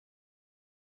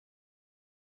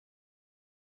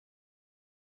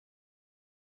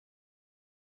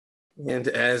And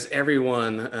as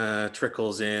everyone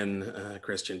trickles in,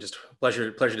 Christian, just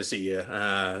pleasure to see you.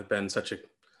 Been such a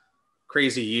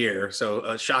crazy year.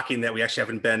 So shocking that we actually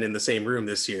haven't been in the same room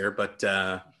this year, but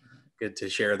good to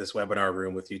share this webinar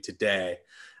room with you today.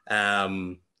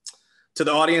 To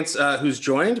the audience who's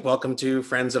joined, welcome to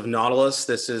Friends of Nautilus.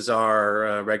 This is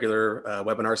our regular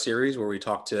webinar series where we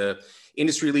talk to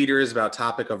industry leaders about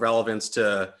topic of relevance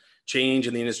to change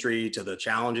in the industry, to the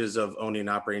challenges of owning and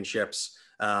operating ships,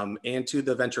 and to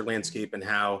the venture landscape and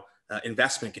how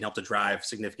investment can help to drive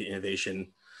significant innovation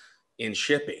in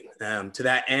shipping. To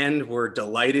that end, we're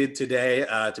delighted today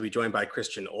to be joined by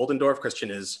Christian Oldendorff. Christian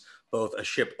is both a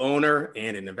ship owner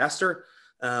and an investor.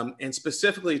 And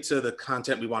specifically to the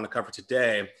content we want to cover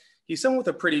today, he's someone with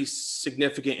a pretty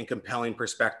significant and compelling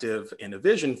perspective and a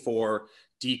vision for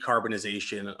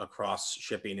decarbonization across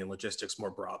shipping and logistics more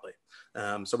broadly.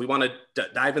 So we want to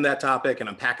dive in that topic and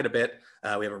unpack it a bit.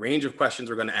 We have a range of questions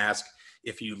we're going to ask.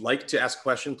 If you'd like to ask a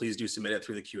question, please do submit it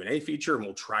through the Q&A feature, and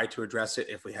we'll try to address it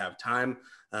if we have time.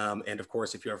 And of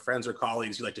course, if you have friends or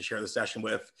colleagues you'd like to share the session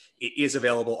with, it is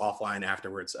available offline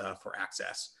afterwards for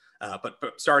access. But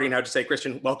starting out to say,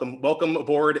 Christian, welcome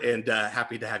aboard, and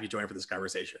happy to have you join for this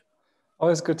conversation.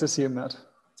 Always good to see you, Matt.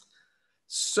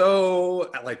 So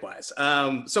likewise.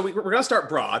 So we're going to start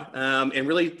broad and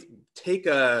really take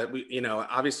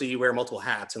obviously you wear multiple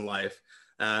hats in life.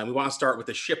 We want to start with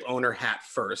the ship owner hat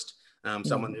first,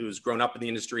 someone who's grown up in the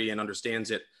industry and understands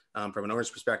it from an owner's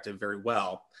perspective very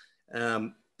well.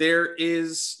 You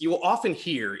will often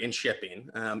hear in shipping,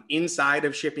 inside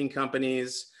of shipping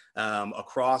companies,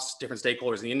 across different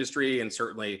stakeholders in the industry, and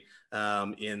certainly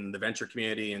in the venture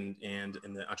community and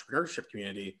in the entrepreneurship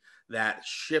community, that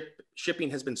shipping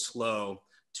has been slow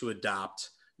to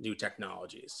adopt new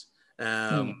technologies.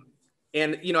 And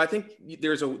I think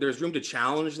there's room to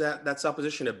challenge that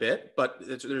supposition a bit, but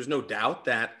there's no doubt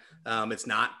that it's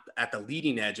not at the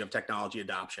leading edge of technology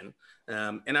adoption.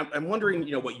 And I'm wondering,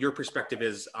 what your perspective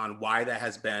is on why that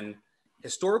has been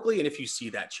historically, and if you see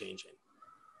that changing.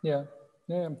 Yeah.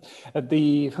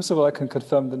 First of all, I can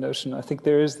confirm the notion. I think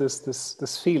there is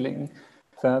this feeling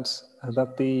that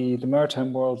the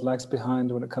maritime world lags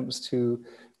behind when it comes to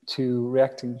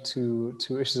reacting to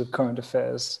issues of current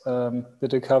affairs. The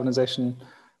decarbonization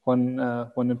one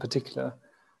in particular.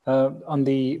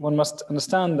 One must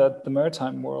understand that the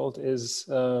maritime world is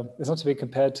not to be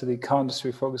compared to the car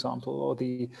industry, for example, or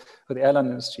the airline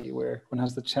industry, where one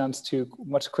has the chance to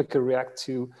much quicker react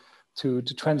to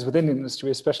trends within the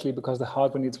industry, especially because the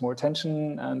hardware needs more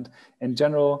attention, and in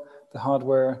general, the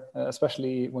hardware,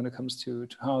 especially when it comes to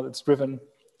how it's driven,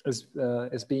 is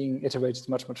being iterated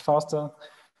much faster.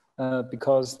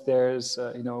 Because there's,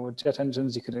 with jet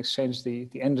engines, you can exchange the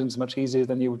engines much easier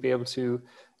than you would be able to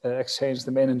exchange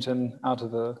the main engine out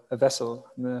of a vessel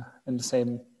in the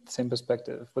same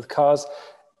perspective. With cars,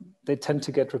 they tend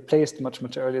to get replaced much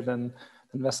earlier than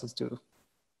vessels do.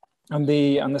 On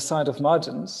the side of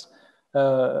margins,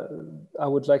 I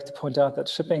would like to point out that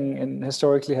shipping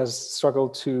historically has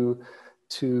struggled to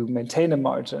maintain a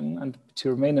margin and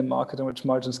to remain a market in which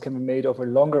margins can be made over a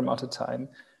longer amount of time.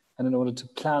 And in order to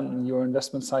plan your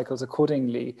investment cycles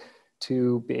accordingly,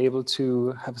 to be able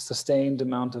to have a sustained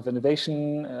amount of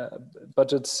innovation,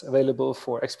 budgets available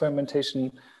for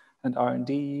experimentation and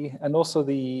R&D, and also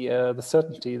the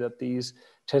certainty that these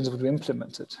changes would be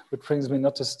implemented, which brings me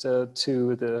not just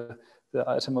to the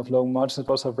item of low margins,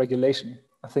 but also of regulation.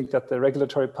 I think that the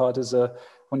regulatory part is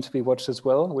one to be watched as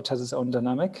well, which has its own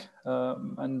dynamic.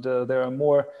 And there are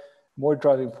more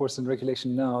driving forces in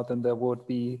regulation now than there would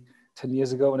be 10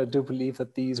 years ago. And I do believe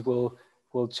that these will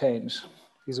change.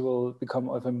 These will become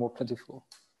even more plentiful.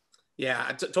 Yeah,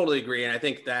 I totally agree. And I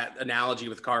think that analogy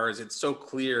with cars, it's so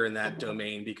clear in that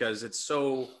domain because it's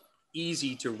so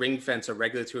easy to ring fence a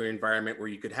regulatory environment where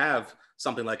you could have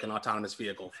something like an autonomous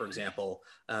vehicle, for example.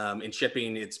 In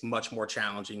shipping, it's much more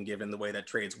challenging given the way that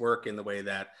trades work and the way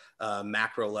that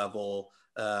macro level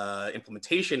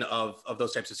implementation of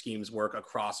those types of schemes work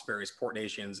across various port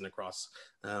nations and across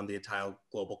the entire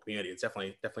global community. It's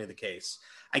definitely the case.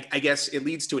 I guess it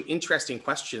leads to an interesting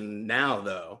question now,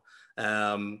 though,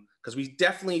 because we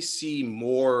definitely see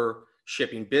more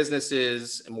shipping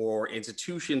businesses, more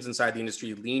institutions inside the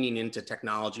industry leaning into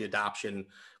technology adoption.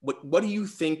 What do you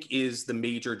think is the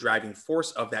major driving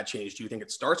force of that change? Do you think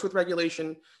it starts with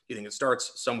regulation? Do you think it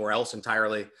starts somewhere else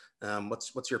entirely?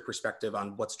 What's your perspective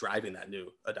on what's driving that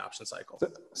new adoption cycle?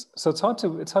 So it's hard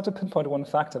to pinpoint one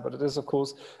factor, but it is, of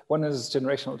course, one is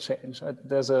generational change.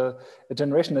 There's a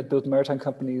generation that built maritime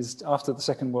companies after the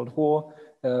Second World War,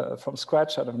 from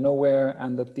scratch out of nowhere,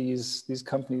 and that these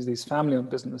companies, these family-owned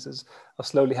businesses, are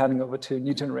slowly handing over to a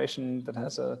new generation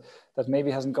that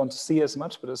maybe hasn't gone to sea as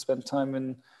much, but has spent time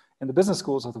in the business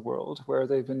schools of the world, where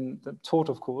they've been taught,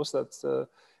 of course, that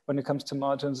when it comes to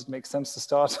margins, it makes sense to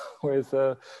start with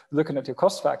looking at your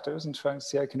cost factors and trying to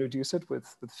see how you can reduce it, with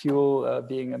fuel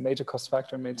being a major cost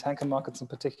factor in tanker markets in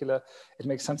particular. It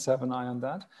makes sense to have an eye on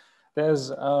that. There's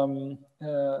a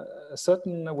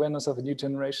certain awareness of a new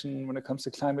generation when it comes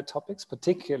to climate topics,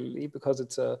 particularly because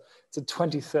it's a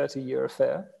 20, 30-year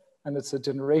affair, and it's a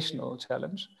generational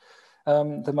challenge.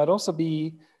 There might also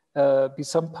be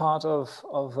some part of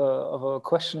a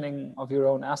questioning of your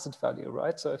own asset value,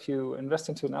 right? So if you invest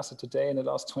into an asset today in the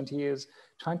last 20 years,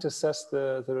 trying to assess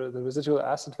the residual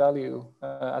asset value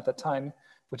at that time,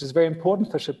 which is very important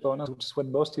for ship owners, which is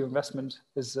when most of your investment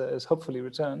is hopefully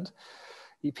returned.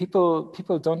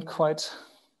 People don't quite,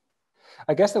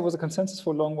 I guess there was a consensus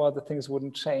for a long while that things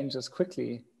wouldn't change as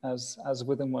quickly as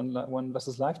within one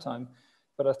vessel's lifetime.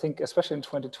 But I think especially in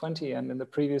 2020 and in the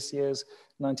previous years,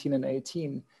 19 and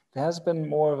 18, there has been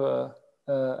more of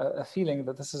a feeling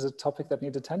that this is a topic that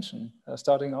needs attention,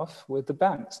 starting off with the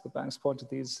banks. The banks pointed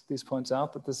these points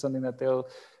out, that this is something that they'll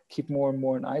keep more and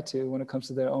more an eye to when it comes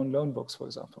to their own loan books, for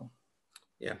example.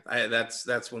 Yeah,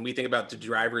 that's when we think about the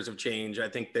drivers of change. I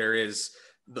think there is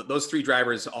those three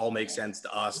drivers all make sense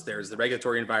to us. There's the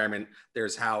regulatory environment.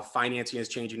 There's how financing is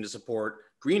changing to support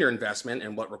greener investment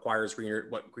and what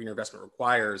greener investment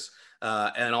requires.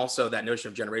 And also that notion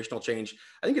of generational change.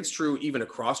 I think it's true even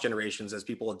across generations as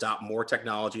people adopt more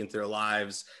technology into their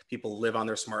lives, people live on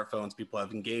their smartphones, people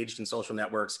have engaged in social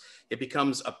networks. It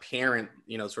becomes apparent,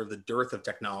 sort of the dearth of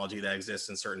technology that exists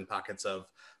in certain pockets of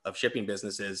shipping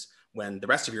businesses when the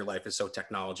rest of your life is so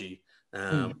technology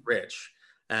rich.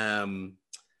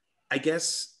 I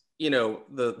guess,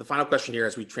 the final question here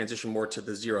as we transition more to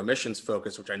the zero emissions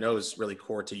focus, which I know is really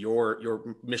core to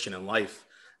your mission in life,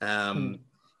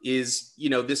 is,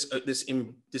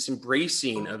 this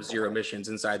embracing of zero emissions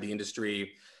inside the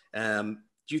industry. Do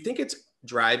you think it's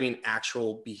driving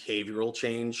actual behavioral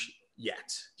change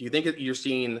yet? Do you think that you're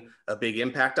seeing a big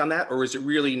impact on that? Or is it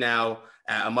really now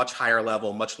at a much higher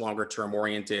level, much longer term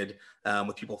oriented,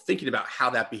 with people thinking about how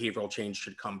that behavioral change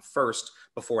should come first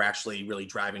before actually really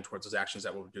driving towards those actions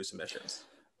that will reduce emissions?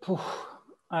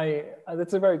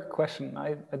 That's a very good question.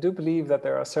 I do believe that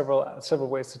there are several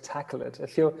ways to tackle it.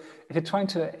 If you're trying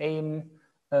to aim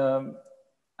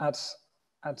at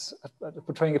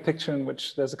portraying a picture in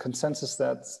which there's a consensus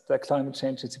that climate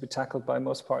change needs to be tackled by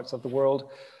most parts of the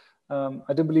world,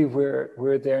 I do believe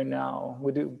we're there now.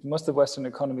 Most of the Western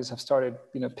economies have started,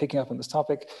 picking up on this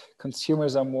topic.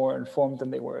 Consumers are more informed than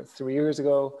they were 3 years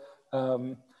ago.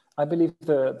 I believe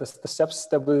the steps,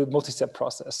 that will be a multi-step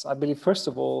process. I believe, first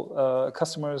of all,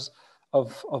 customers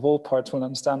of all parts will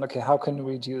understand, okay, how can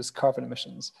we reduce carbon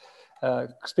emissions?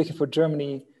 Speaking for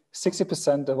Germany,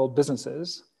 60% of all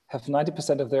businesses have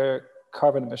 90% of their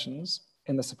carbon emissions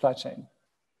in the supply chain.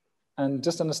 And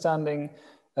just understanding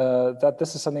that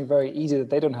this is something very easy that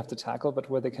they don't have to tackle, but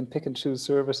where they can pick and choose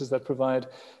services that provide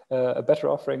a better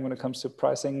offering when it comes to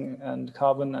pricing and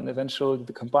carbon, and eventually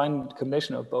the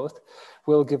combination of both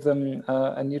will give them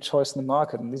a new choice in the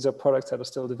market. And these are products that are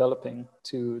still developing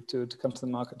to come to the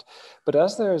market. But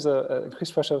as there is an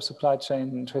increased pressure of supply chain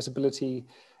and traceability,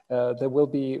 there will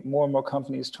be more and more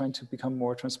companies trying to become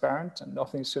more transparent and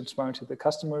offering transparent to the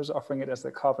customers, offering it as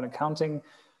their carbon accounting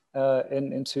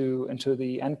into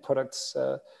the end products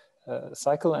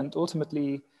cycle, and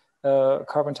ultimately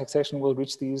carbon taxation will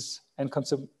reach these end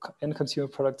consumer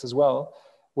products as well,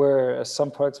 where some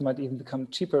products might even become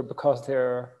cheaper because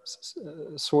they're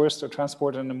sourced or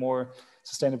transported in a more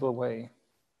sustainable way.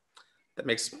 That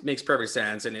makes perfect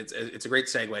sense, and it's a great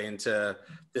segue into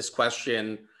this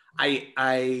question.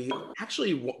 I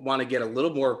actually want to get a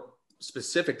little more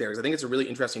specific there, because I think it's a really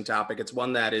interesting topic. It's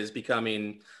one that is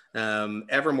becoming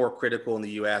ever more critical in the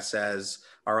US as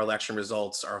our election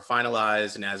results are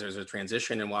finalized and as there's a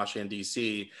transition in Washington,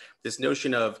 D.C. This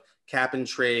notion of cap and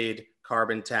trade,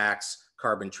 carbon tax,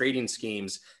 carbon trading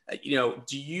schemes, I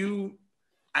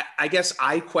guess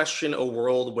I question a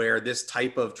world where this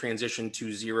type of transition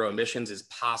to zero emissions is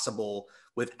possible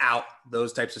without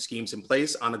those types of schemes in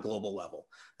place on a global level.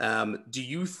 Do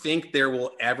you think there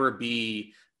will ever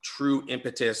be true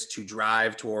impetus to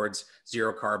drive towards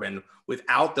zero carbon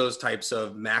without those types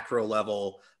of macro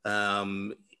level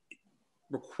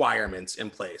requirements in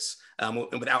place, and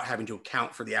without having to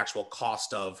account for the actual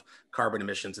cost of carbon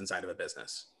emissions inside of a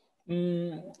business?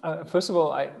 First of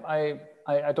all, I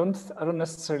don't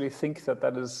necessarily think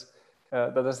that is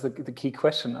the key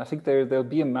question. I think there'll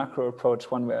be a macro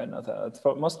approach one way or another.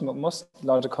 For most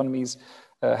large economies,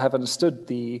 have understood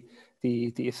the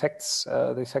effects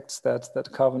that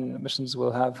carbon emissions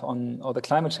will have on, or the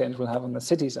climate change will have on the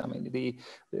cities. I mean,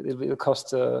 it'll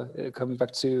cost, coming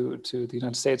back to the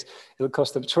United States, it'll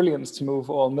cost them trillions to move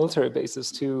all military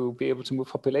bases to be able to move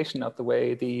population out the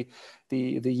way. The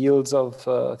yields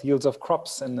of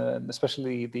crops, and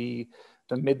especially the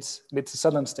mid to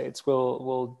southern states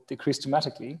will decrease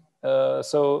dramatically.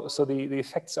 So the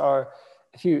effects are,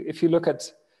 if you look at,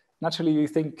 naturally, you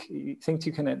think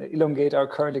you can elongate our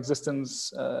current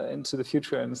existence into the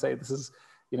future and say this is,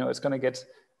 it's going to get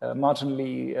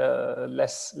marginally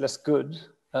less good,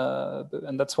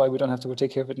 and that's why we don't have to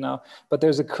take care of it now. But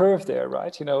there's a curve there,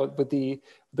 right? With the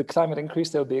climate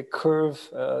increase, there'll be a curve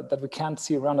that we can't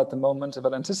see around at the moment.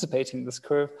 But anticipating this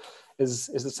curve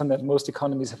is something that most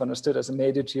economies have understood as a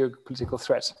major geopolitical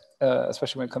threat,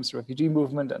 especially when it comes to refugee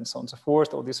movement and so on and so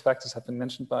forth. All these factors have been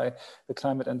mentioned by the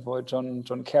climate envoy John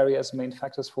Kerry as main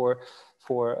factors for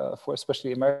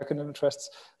especially American interests,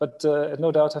 but it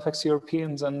no doubt affects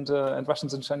Europeans and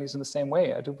Russians and Chinese in the same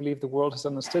way. I do believe the world has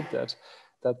understood that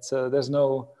there's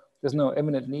no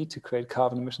imminent need to create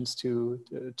carbon emissions for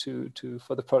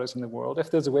the products in the world. If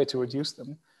there's a way to reduce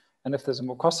them, and if there's a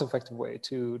more cost-effective way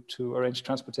to arrange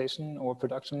transportation or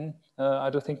production, I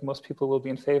do think most people will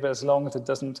be in favor, as long as it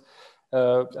doesn't,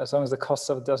 as long as the cost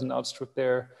of it doesn't outstrip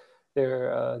their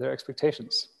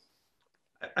expectations.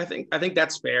 I think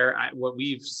that's fair. What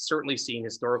we've certainly seen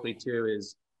historically too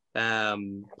is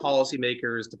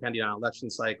policymakers, depending on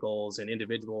election cycles, and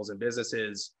individuals and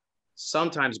businesses,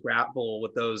 sometimes grapple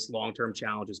with those long-term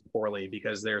challenges poorly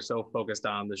because they're so focused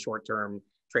on the short-term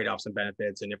trade-offs and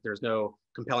benefits. And if there's no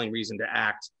compelling reason to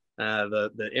act,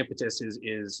 the impetus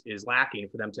is lacking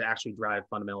for them to actually drive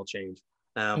fundamental change.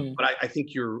 But I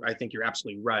think you're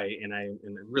absolutely right, and I'm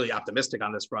really optimistic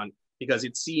on this front, because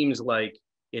it seems like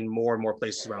in more and more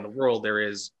places around the world there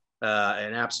is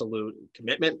an absolute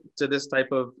commitment to this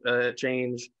type of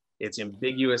change. It's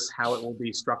ambiguous how it will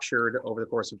be structured over the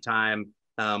course of time,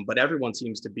 but everyone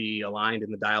seems to be aligned in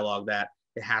the dialogue that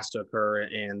it has to occur,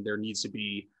 and there needs to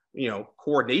be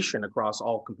coordination across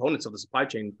all components of the supply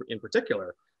chain in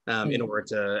particular, in order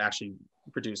to actually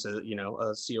produce a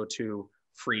CO2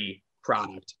 free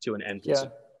product to an end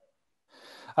consumer.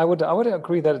 I would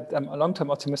agree that I'm long-term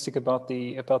optimistic about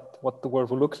what the world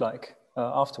will look like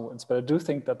afterwards. But I do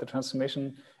think that the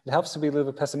transformation, it helps to be a little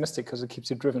bit pessimistic because it keeps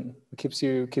you driven, it keeps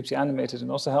you animated,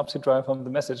 and also helps you drive home the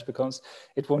message, because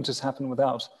it won't just happen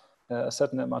without a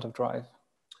certain amount of drive.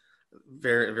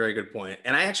 Very, very good point.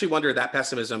 And I actually wonder that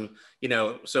pessimism,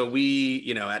 so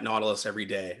we, at Nautilus every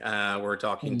day, we're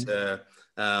talking to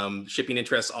shipping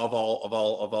interests of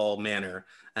all manner.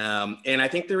 And I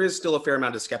think there is still a fair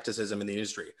amount of skepticism in the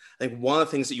industry. I think one of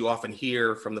the things that you often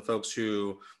hear from the folks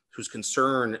whose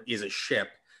concern is a ship,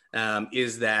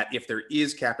 is that if there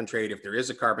is cap and trade, if there is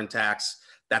a carbon tax,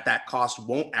 that cost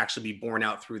won't actually be borne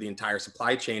out through the entire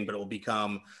supply chain, but it will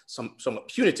become somewhat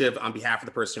punitive on behalf of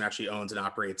the person who actually owns and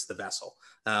operates the vessel.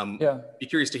 Be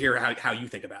curious to hear how you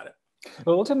think about it.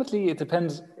 Well, ultimately, it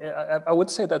depends. I would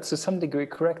say that's to some degree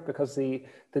correct, because the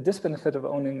disbenefit of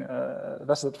owning a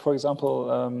vessel that, for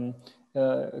example,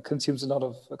 consumes a lot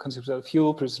of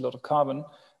fuel, produces a lot of carbon,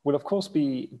 will of course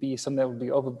be something that would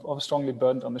be over strongly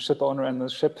burdened on the ship owner and the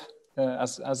ship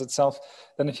as itself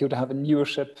than if you would have a newer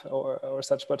ship or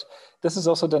such. But this is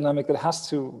also a dynamic that has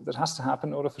to happen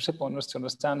in order for ship owners to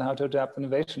understand how to adapt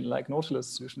innovation, like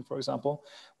Nautilus solution, for example,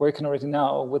 where you can already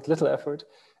now, with little effort,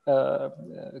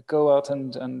 go out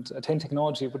and attain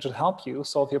technology which will help you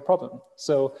solve your problem.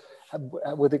 So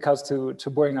with regards to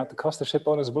bearing out the cost, the ship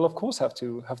owners will of course have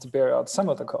to bear out some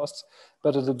of the costs,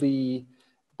 but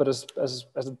as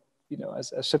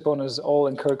ship owners all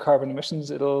incur carbon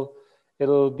emissions, it'll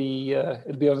be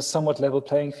on a somewhat level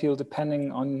playing field,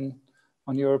 depending on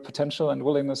your potential and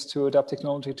willingness to adapt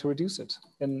technology to reduce it,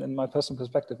 in my personal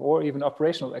perspective, or even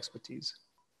operational expertise.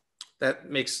 That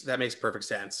makes perfect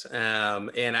sense.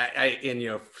 And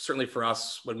certainly for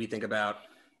us, when we think about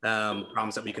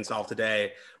problems that we can solve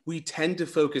today, we tend to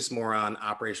focus more on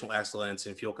operational excellence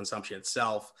and fuel consumption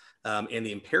itself, and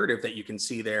the imperative that you can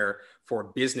see there for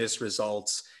business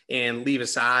results, and leave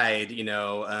aside,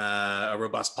 a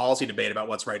robust policy debate about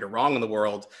what's right or wrong in the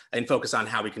world, and focus on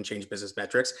how we can change business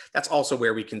metrics. That's also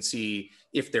where we can see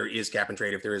if there is cap and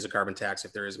trade, if there is a carbon tax,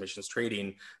 if there is emissions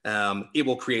trading, it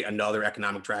will create another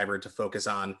economic driver to focus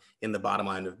on in the bottom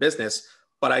line of business.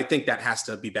 But I think that has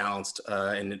to be balanced,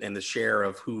 and the share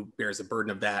of who bears the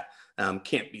burden of that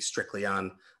can't be strictly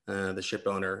on the ship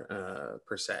owner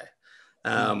per se.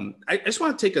 I just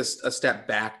want to take a step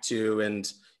back to,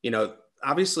 and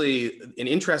obviously an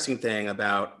interesting thing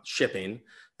about shipping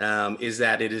is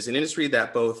that it is an industry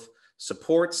that both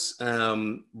supports,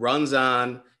 runs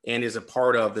on, and is a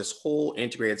part of this whole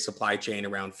integrated supply chain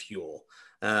around fuel.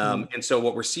 And so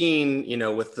what we're seeing,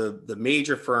 with the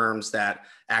major firms that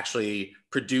actually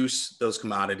produce those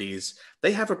commodities,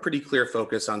 they have a pretty clear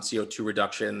focus on CO2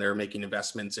 reduction. They're making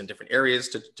investments in different areas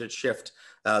to shift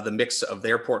the mix of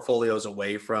their portfolios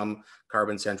away from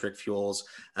carbon-centric fuels.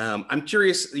 I'm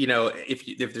curious,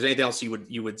 if there's anything else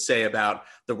you would say about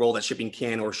the role that shipping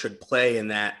can or should play in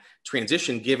that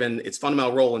transition, given its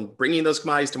fundamental role in bringing those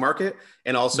commodities to market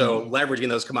and also leveraging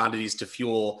those commodities to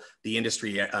fuel the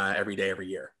industry every day, every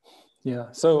year.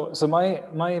 Yeah. So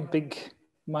my big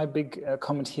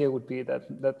comment here would be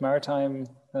that maritime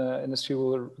industry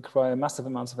will require massive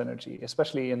amounts of energy,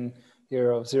 especially in the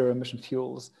era of zero emission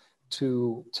fuels,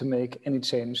 to make any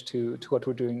change to what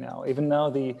we're doing now. Even now,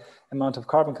 the amount of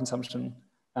carbon consumption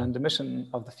and emission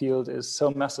of the field is so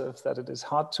massive that it is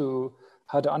hard to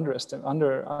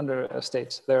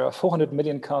understate. There are 400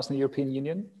 million cars in the European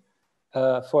Union,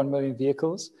 400 million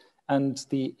vehicles, and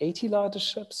the 80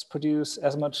 largest ships produce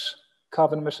as much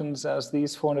carbon emissions as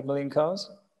these 400 million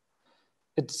cars.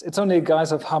 It's only a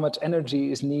guise of how much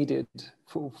energy is needed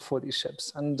for these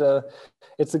ships, and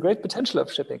it's the great potential of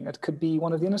shipping. It could be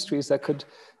one of the industries that could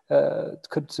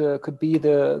be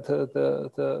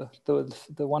the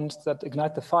ones that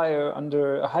ignite the fire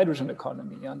under a hydrogen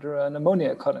economy, under an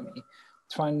ammonia economy,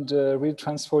 trying to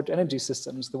re-transport energy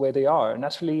systems the way they are.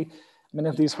 Naturally, many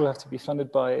of these will have to be funded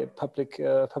by public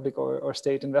or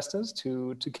state investors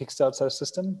to kickstart such a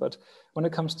system. But when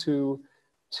it comes to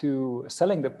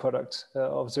selling the product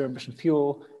of zero emission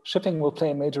fuel, shipping will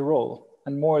play a major role,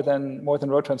 and more than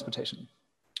road transportation.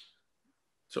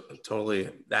 So totally,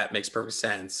 that makes perfect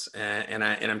sense. And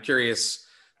I'm curious,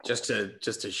 just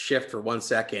to shift for 1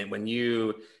 second, when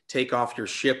you take off your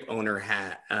ship owner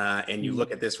hat and you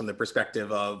look at this from the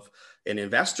perspective of an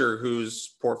investor whose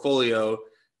portfolio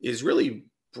is really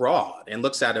broad and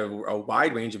looks at a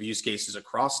wide range of use cases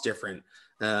across different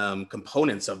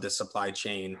components of this supply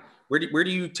chain, where do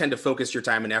you tend to focus your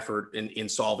time and effort in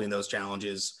solving those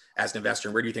challenges as an investor?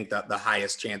 And where do you think that the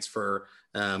highest chance for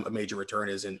a major return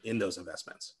is in those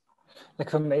investments?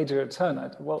 Like a major return,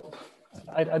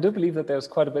 I do believe that there's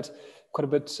quite a bit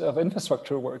of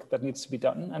infrastructure work that needs to be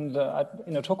done. And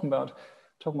talking about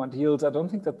yields, I don't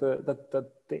think that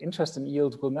the interest in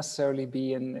yield will necessarily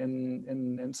be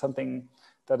in something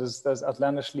that is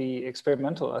outlandishly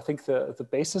experimental. I think the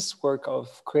basis work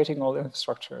of creating all the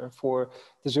infrastructure for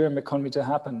the zero economy to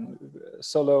happen,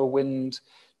 solar, wind,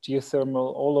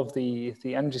 geothermal, all of the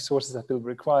energy sources that will be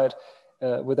required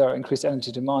with our increased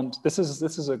energy demand. This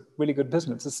is a really good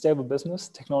business. It's a stable business.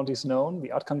 Technology is known.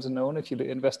 The outcomes are known. If you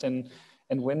invest in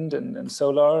wind and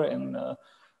solar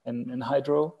and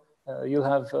hydro, you'll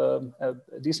have a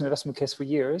decent investment case for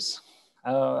years.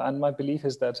 And my belief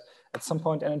is that at some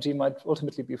point energy might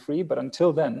ultimately be free, but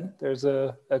until then, there's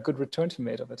a good return to be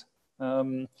made of it.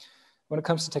 When it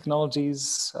comes to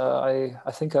technologies, I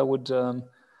think I would,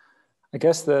 I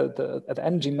guess the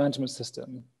energy management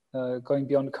system, going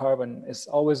beyond carbon, is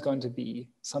always going to be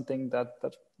something that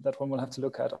one will have to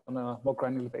look at on a more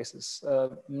granular basis.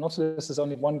 Nautilus is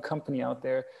only one company out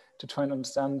there to try and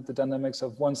understand the dynamics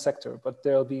of one sector, but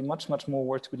there'll be much more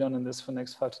work to be done in this for the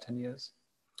next 5 to 10 years.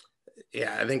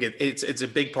 Yeah, I think it's a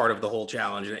big part of the whole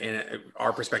challenge. And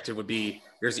our perspective would be,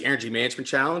 there's the energy management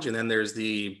challenge, and then there's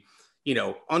the,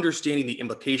 understanding the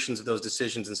implications of those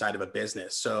decisions inside of a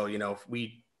business. So, if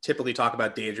we typically talk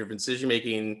about data-driven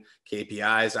decision-making,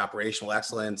 KPIs, operational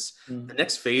excellence, the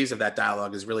next phase of that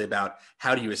dialogue is really about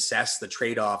how do you assess the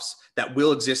trade-offs that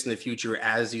will exist in the future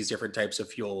as these different types of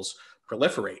fuels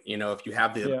proliferate. If you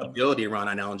have the ability to run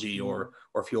on LNG or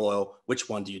fuel oil, which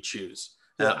one do you choose?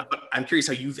 I'm curious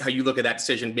how you look at that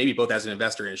decision, maybe both as an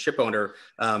investor and a ship owner.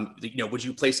 Would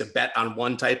you place a bet on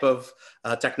one type of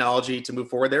technology to move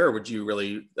forward there, or would you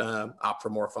really opt for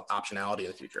more optionality in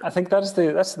the future? I think that's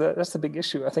the big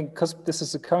issue. I think because this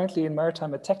is currently in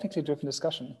maritime a technically driven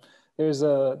discussion, there's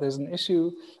an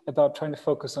issue about trying to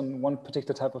focus on one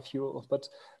particular type of fuel. But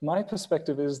my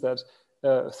perspective is that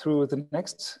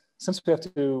since we have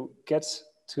to get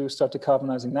to start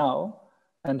decarbonizing now,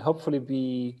 and hopefully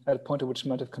be at a point at which we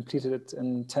might have completed it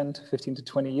in 10 to 15 to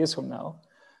 20 years from now,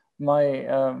 my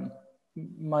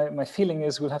feeling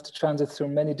is we'll have to transit through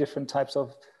many different types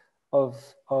of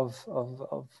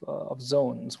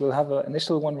zones. We'll have an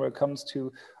initial one where it comes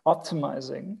to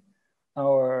optimizing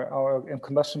our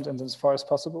combustion engines as far as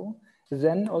possible,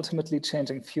 then ultimately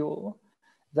changing fuel,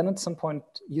 then at some point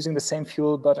using the same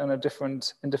fuel but in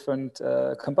different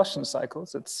combustion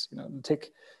cycles. It's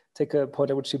take a point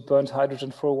at which you burned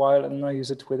hydrogen for a while and now use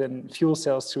it within fuel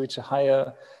cells to reach a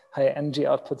higher energy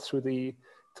output through the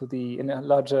in a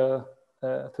larger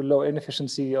to low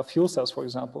inefficiency of fuel cells, for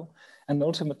example, and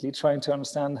ultimately trying to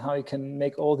understand how you can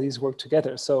make all these work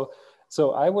together. So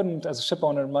I wouldn't, as a ship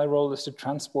owner, my role is to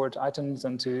transport items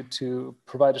and to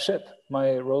provide a ship.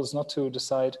 My role is not to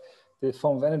decide the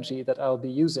form of energy that I'll be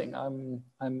using. I'm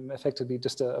effectively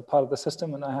just a part of the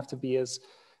system, and I have to be as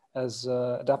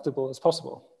adaptable as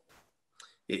possible.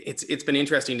 It's been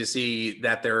interesting to see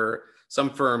that some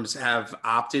firms have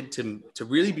opted to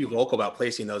really be vocal about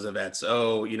placing those events.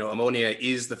 Oh, ammonia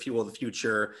is the fuel of the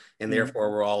future, and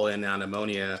therefore we're all in on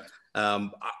ammonia.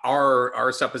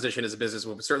 Our supposition as a business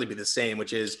will certainly be the same,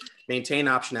 which is maintain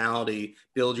optionality,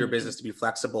 build your business to be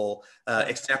flexible,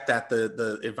 accept that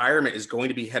the environment is going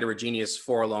to be heterogeneous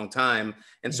for a long time.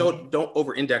 And so don't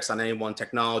over-index on any one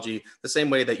technology, the same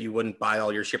way that you wouldn't buy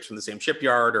all your ships from the same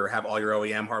shipyard or have all your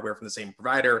OEM hardware from the same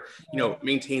provider.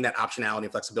 Maintain that optionality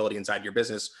and flexibility inside your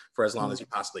business for as long as you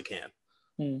possibly can.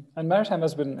 And maritime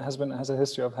has a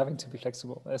history of having to be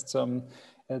flexible. It's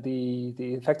the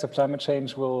effects of climate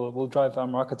change will drive our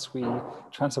markets we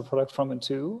transfer product from and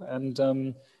to,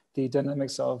 and the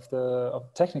dynamics of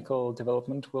technical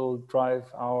development will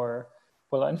drive our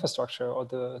infrastructure or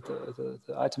the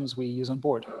items we use on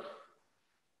board.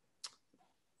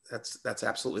 That's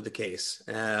absolutely the case.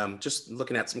 Just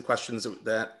looking at some questions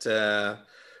that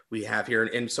we have here,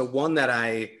 and so one that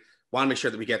I want to make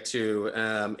sure that we get to,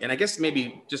 and I guess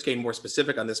maybe just getting more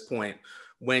specific on this point,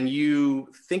 when you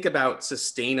think about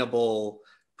sustainable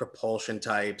propulsion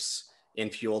types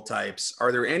and fuel types,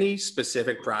 are there any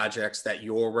specific projects that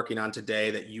you're working on today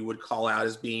that you would call out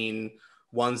as being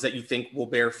ones that you think will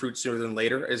bear fruit sooner than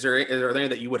later? Are there any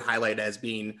that you would highlight as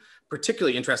being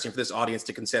particularly interesting for this audience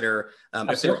to consider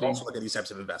if they're also looking at these types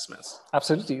of investments?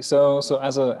 Absolutely. So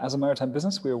as a maritime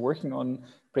business, we are working on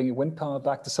bringing wind power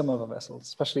back to some of our vessels,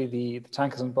 especially the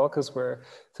tankers and bulkers, where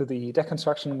through the deck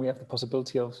construction, we have the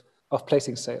possibility of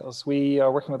placing sails. We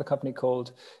are working with a company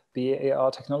called BAR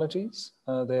Technologies.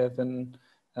 They've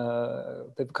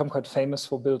become quite famous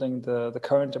for building the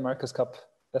current America's Cup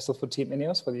vessel for Team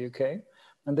Ineos for the UK.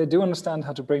 And they do understand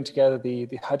how to bring together the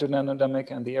hydrodynamic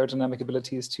and the aerodynamic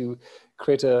abilities to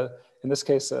create in this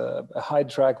case, a high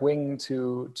drag wing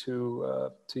to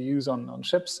use on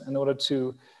ships in order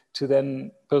to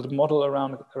then build a model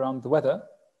around the weather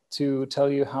to tell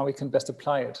you how we can best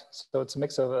apply it. So it's a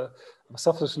mix of a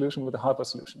software solution with a hardware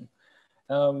solution.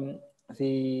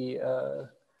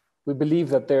 We believe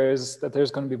that there's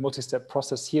going to be a multi-step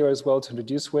process here as well to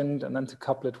reduce wind and then to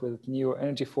couple it with newer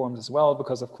energy forms as well,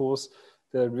 because of course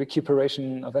the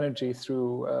recuperation of energy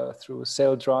through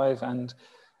sail drive and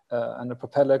a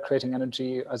propeller creating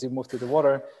energy as you move through the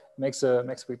water makes a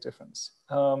big difference.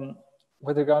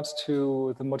 With regards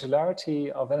to the modularity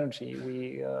of energy,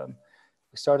 we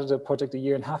started a project a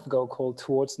year and a half ago called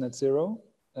Towards Net Zero,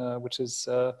 which is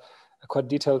a quite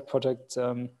detailed project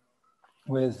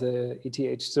with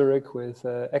ETH Zurich, with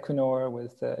Equinor,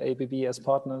 with ABB as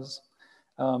partners,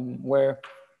 where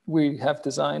we have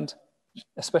designed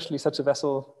especially such a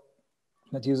vessel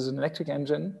that uses an electric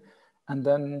engine and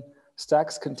then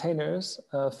stacks containers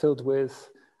filled with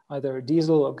either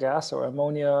diesel or gas or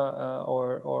ammonia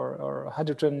or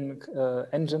hydrogen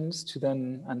engines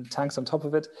and tanks on top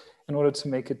of it in order to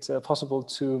make it possible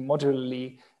to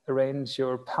modularly arrange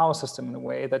your power system in a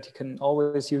way that you can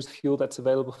always use fuel that's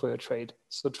available for your trade.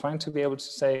 So trying to be able to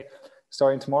say,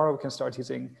 starting tomorrow, we can start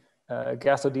using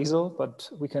gas or diesel, but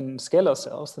we can scale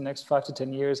ourselves the next 5 to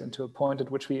 10 years into a point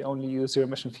at which we only use zero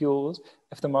emission fuels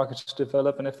if the market should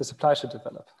develop and if the supply should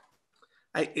develop.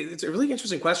 It's a really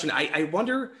interesting question. I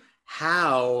wonder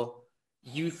how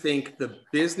you think the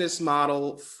business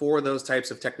model for those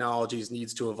types of technologies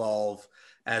needs to evolve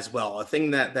as well. A thing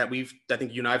that I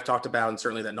think you and I have talked about, and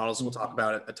certainly that Nautilus will talk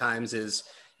about at times, is,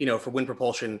 for wind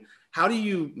propulsion, how do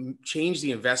you change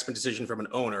the investment decision from an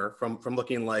owner from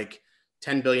looking like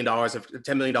 $10 million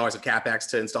of capex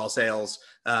to install sails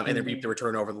and then reap the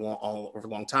return over the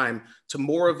long time to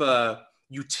more of a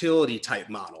utility type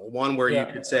model, one where you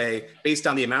could say, based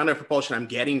on the amount of propulsion I'm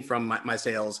getting from my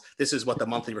sales, this is what the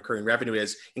monthly recurring revenue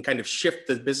is, and kind of shift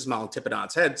the business model and tip it on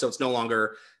its head. So it's no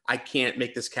longer, I can't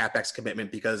make this capex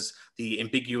commitment because the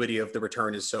ambiguity of the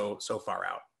return is so far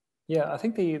out. Yeah, I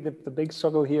think the big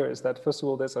struggle here is that, first of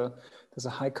all, there's a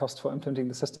high cost for implementing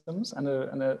the systems and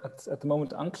at the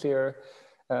moment unclear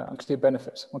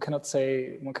benefit. One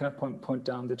cannot point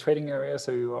down the trading area,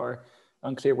 so you are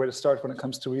unclear where to start when it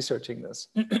comes to researching this.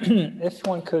 If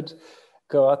one could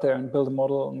go out there and build a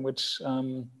model in which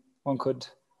one could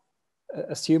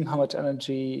assume how much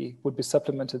energy would be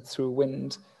supplemented through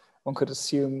wind, one could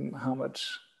assume how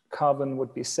much carbon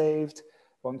would be saved,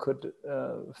 One could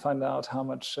find out how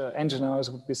much engine hours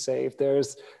would be saved.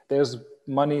 There's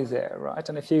money there, right?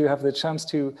 And if you have the chance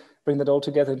to bring that all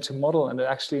together into model, and it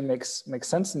actually makes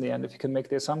sense in the end, if you can make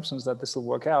the assumptions that this will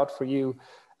work out for you,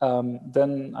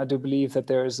 then I do believe that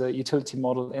there is a utility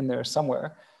model in there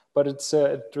somewhere. But it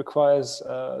requires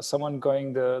someone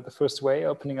going the first way,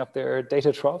 opening up their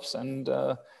data troughs and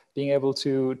being able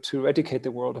to educate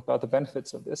the world about the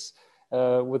benefits of this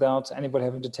without anybody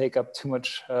having to take up too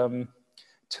much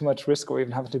risk or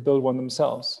even having to build one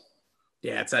themselves.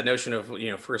 Yeah, it's that notion of,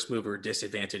 first mover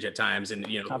disadvantage at times, and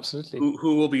absolutely,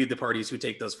 who will be the parties who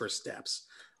take those first steps.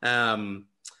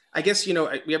 I guess we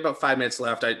have about 5 minutes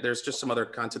left. There's just some other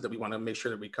content that we want to make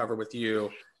sure that we cover with you,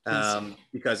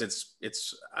 because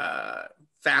it's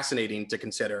fascinating to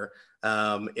consider,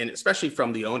 and especially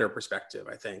from the owner perspective,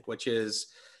 I think, which is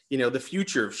the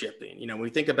future of shipping. When we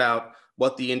think about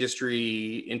what the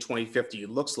industry in 2050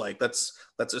 looks like, let's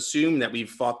assume that we've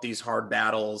fought these hard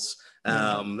battles.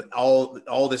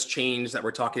 All this change that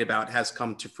we're talking about has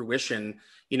come to fruition.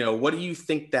 What do you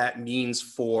think that means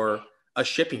for a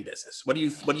shipping business? What do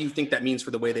you think that means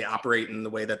for the way they operate and the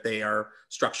way that they are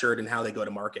structured and how they go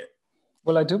to market?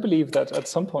 Well, I do believe that at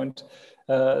some point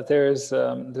there's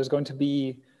going to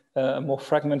be a more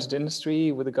fragmented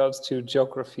industry with regards to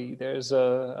geography.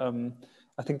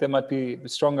 I think there might be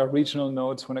stronger regional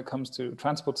nodes when it comes to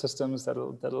transport systems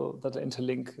that'll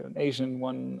interlink an Asian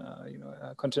one,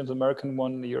 a continental American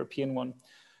one, a European one,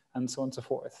 and so on and so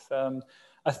forth.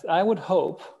 I would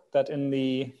hope that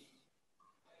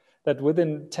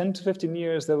within 10 to 15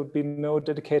 years, there would be no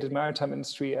dedicated maritime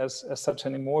industry as such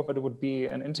anymore, but it would be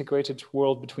an integrated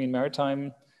world between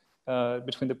maritime,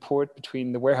 between the port,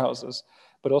 between the warehouses,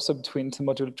 but also between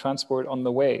intermodal transport on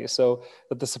the way, so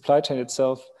that the supply chain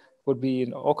itself would be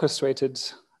an orchestrated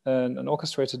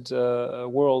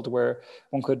world where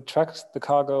one could track the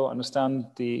cargo, understand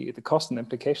the cost and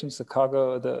implications, the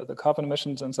cargo, the carbon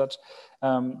emissions and such,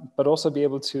 but also be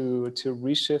able to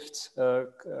reshift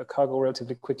cargo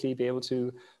relatively quickly, be able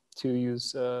to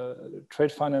use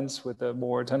trade finance with a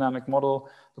more dynamic model,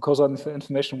 because all the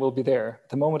information will be there. At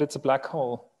the moment, it's a black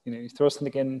hole. You throw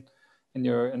something in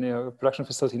your production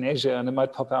facility in Asia, and it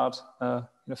might pop out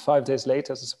 5 days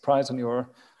later as a surprise on your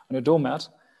doormat.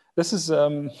 This is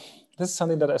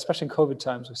something that, especially in COVID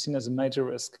times, we've seen as a major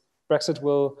risk. Brexit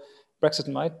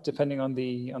might, depending on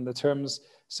the terms,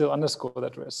 still underscore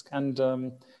that risk. And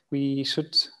we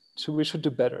should do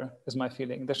better, is my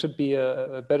feeling. There should be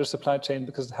a better supply chain,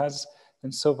 because it has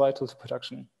been so vital to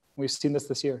production. We've seen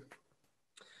this year.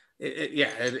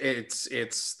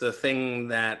 It's the thing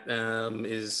that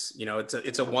is,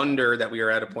 it's a wonder that we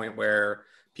are at a point where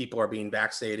people are being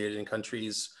vaccinated in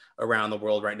countries around the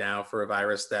world right now for a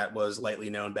virus that was lightly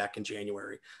known back in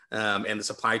January. And the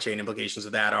supply chain implications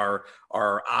of that are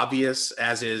obvious,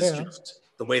 as is just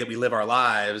the way that we live our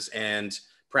lives, and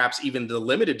perhaps even the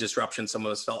limited disruption some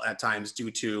of us felt at times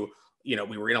due to,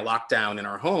 we were in a lockdown in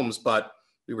our homes, but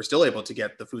we were still able to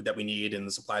get the food that we need and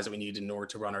the supplies that we need in order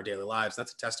to run our daily lives.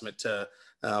 That's a testament to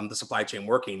the supply chain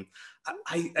working.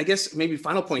 I guess maybe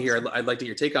final point here I'd like to get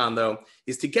your take on, though,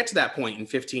 is to get to that point in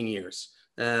 15 years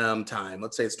time.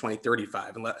 Let's say it's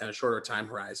 2035 and a shorter time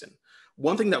horizon.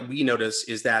 One thing that we notice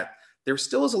is that there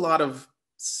still is a lot of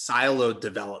siloed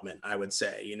development, I would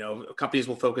say. Companies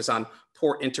will focus on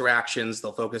port interactions.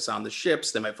 They'll focus on the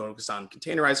ships. They might focus on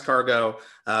containerized cargo.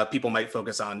 People might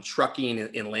focus on trucking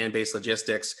and land-based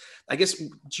logistics. I guess,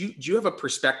 do you have a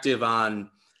perspective on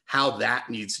how that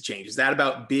needs to change? Is that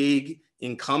about big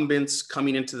incumbents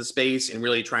coming into the space and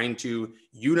really trying to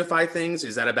unify things?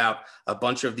 Is that about a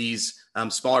bunch of these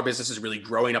smaller businesses really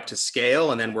growing up to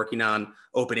scale and then working on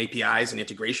open APIs and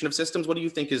integration of systems? What do you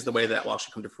think is the way that will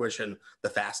actually come to fruition the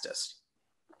fastest?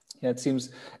 Yeah,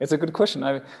 it's a good question.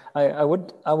 I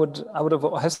would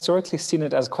have historically seen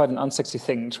it as quite an unsexy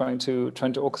thing, trying to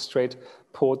orchestrate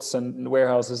ports and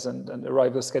warehouses and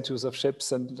arrival schedules of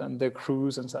ships and their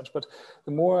crews and such. But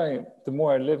the more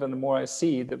I live and the more I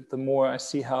see, the more I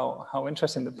see how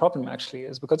interesting the problem actually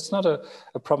is, because it's not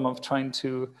a problem of trying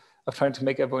to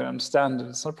make everyone understand it.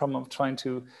 It's not a problem of trying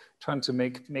to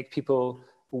make people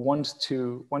want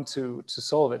to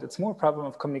solve it. It's more a problem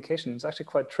of communication. It's actually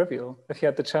quite trivial. If you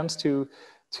had the chance to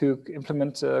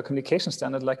implement a communication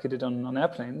standard like you did on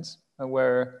airplanes,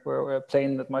 where a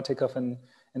plane that might take off in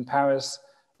Paris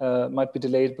might be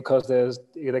delayed because they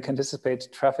can anticipate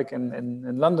traffic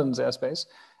in London's airspace.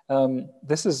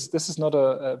 This is not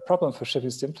a problem for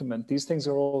shippers to implement. These things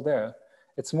are all there.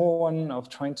 It's more one of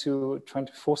trying to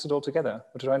force it all together,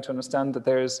 or trying to understand that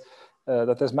there's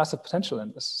massive potential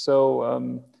in this.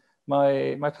 So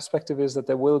my perspective is that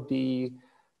there will be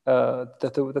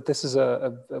that this is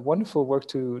a wonderful work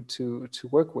to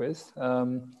work with,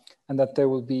 and that there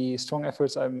will be strong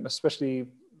efforts, especially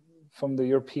from the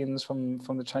Europeans, from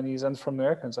the Chinese, and from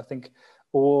Americans. I think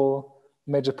all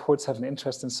major ports have an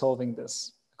interest in solving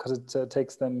this, because it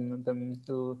takes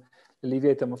it'll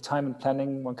alleviate them of time and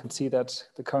planning. One can see that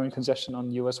the current congestion on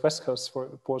US West Coast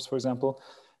ports, for example,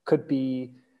 could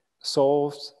be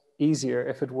solved easier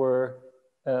if it were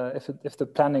if the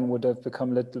planning would have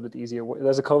become a little bit easier.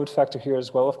 There's a COVID factor here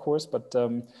as well, of course, but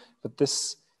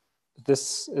this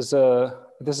is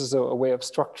a way of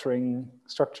structuring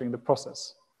the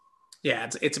process. Yeah,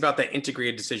 it's about that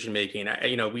integrated decision making.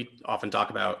 We often talk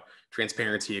about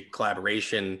transparency,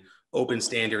 collaboration, open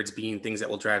standards being things that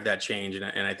will drive that change.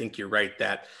 And I think you're right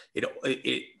that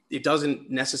it doesn't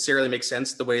necessarily make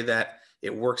sense the way that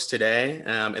it works today,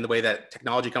 and the way that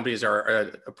technology companies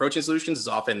are approaching solutions is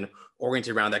often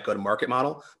oriented around that go-to-market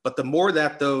model. But the more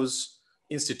that those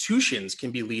institutions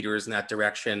can be leaders in that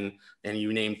direction, and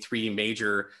you named 3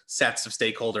 major sets of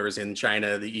stakeholders in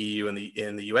China, the EU, and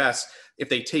the US, if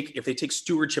they take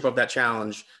stewardship of that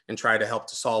challenge and try to help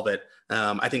to solve it,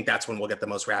 I think that's when we'll get the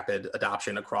most rapid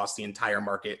adoption across the entire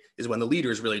market, is when the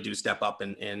leaders really do step up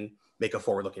and make a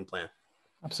forward-looking plan.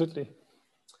 Absolutely.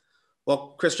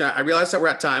 Well, Christian, I realize that we're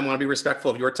at time. I want to be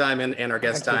respectful of your time and our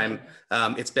guest time.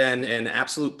 It's been an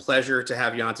absolute pleasure to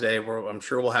have you on today. I'm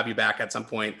sure we'll have you back at some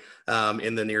point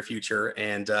in the near future.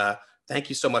 And thank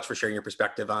you so much for sharing your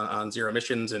perspective on zero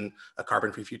emissions and a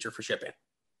carbon-free future for shipping.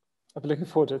 I'll be looking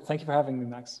forward to it. Thank you for having me,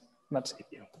 Max. Thank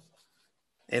you.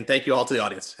 And thank you all to the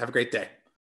audience. Have a great day.